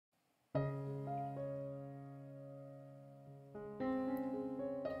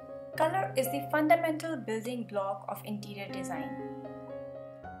Color is the fundamental building block of interior design.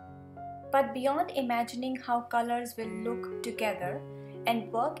 But beyond imagining how colors will look together and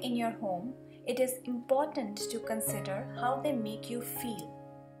work in your home, it is important to consider how they make you feel.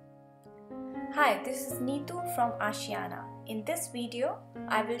 Hi, this is Neetu from Ashiana. In this video,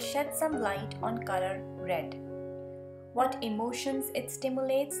 I will shed some light on color red. What emotions it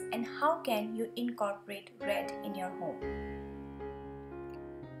stimulates and how can you incorporate red in your home.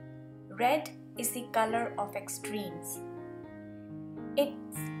 Red is the color of extremes.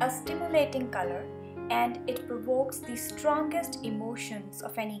 It's a stimulating color and it provokes the strongest emotions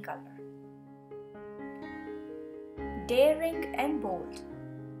of any color. Daring and bold,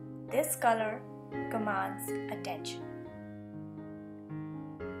 this color commands attention.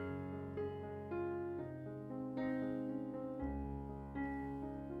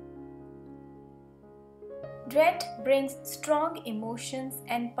 Red brings strong emotions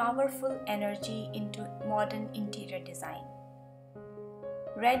and powerful energy into modern interior design.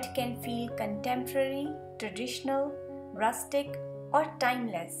 Red can feel contemporary, traditional, rustic, or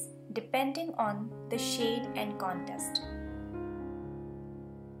timeless depending on the shade and context.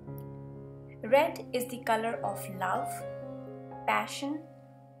 Red is the color of love, passion,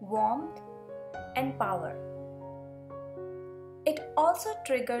 warmth, and power. It also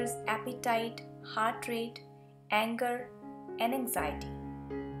triggers appetite, heart rate, anger, and anxiety.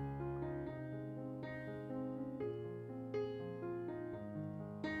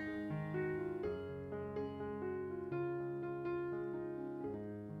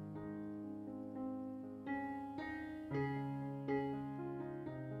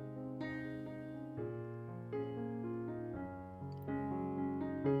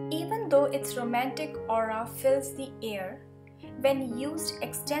 Even though its romantic aura fills the air, when used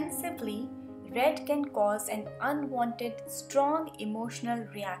extensively, red can cause an unwanted, strong emotional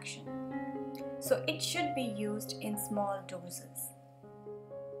reaction, so it should be used in small doses.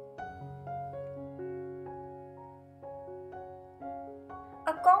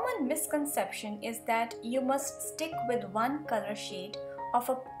 A common misconception is that you must stick with one color shade of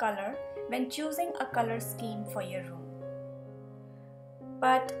a color when choosing a color scheme for your room.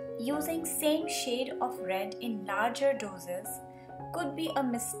 But using same shade of red in larger doses could be a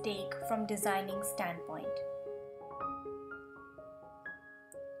mistake from designing standpoint.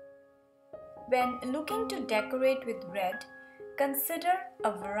 When looking to decorate with red, consider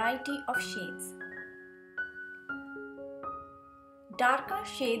a variety of shades. Darker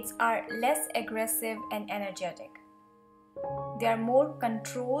shades are less aggressive and energetic. They are more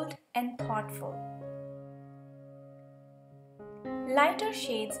controlled and thoughtful. Lighter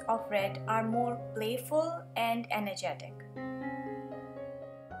shades of red are more playful and energetic.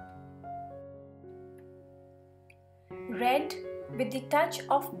 Red with the touch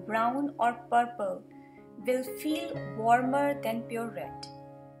of brown or purple will feel warmer than pure red.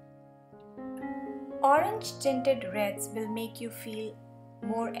 Orange tinted reds will make you feel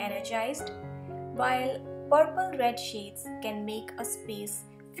more energized, while purple red shades can make a space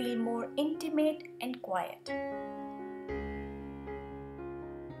feel more intimate and quiet.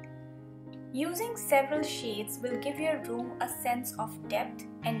 Using several shades will give your room a sense of depth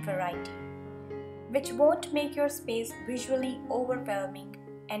and variety, which won't make your space visually overwhelming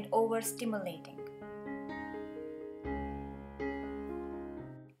and overstimulating.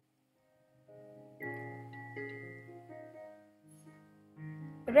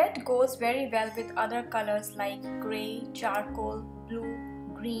 Red goes very well with other colors like grey, charcoal, blue,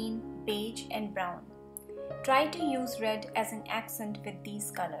 green, beige, and brown. Try to use red as an accent with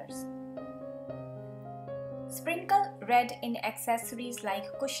these colors. Sprinkle red in accessories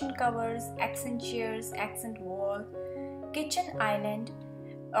like cushion covers, accent chairs, accent wall, kitchen island,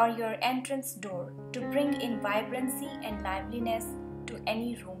 or your entrance door to bring in vibrancy and liveliness to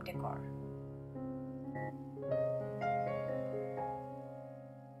any room decor.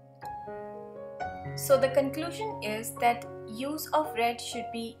 So the conclusion is that use of red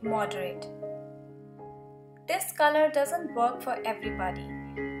should be moderate. This color doesn't work for everybody.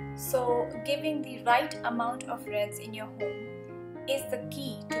 So, giving the right amount of reds in your home is the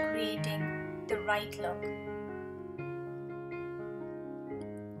key to creating the right look.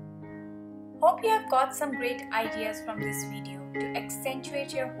 Hope you have got some great ideas from this video to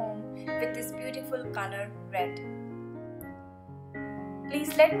accentuate your home with this beautiful color red.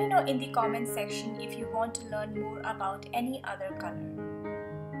 Please let me know in the comment section if you want to learn more about any other color.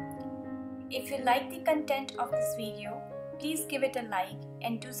 If you like the content of this video, please give it a like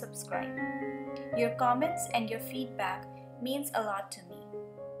and do subscribe. Your comments and your feedback means a lot to me.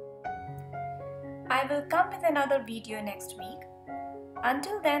 I will come with another video next week.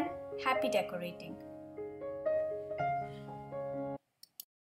 Until then, Happy decorating!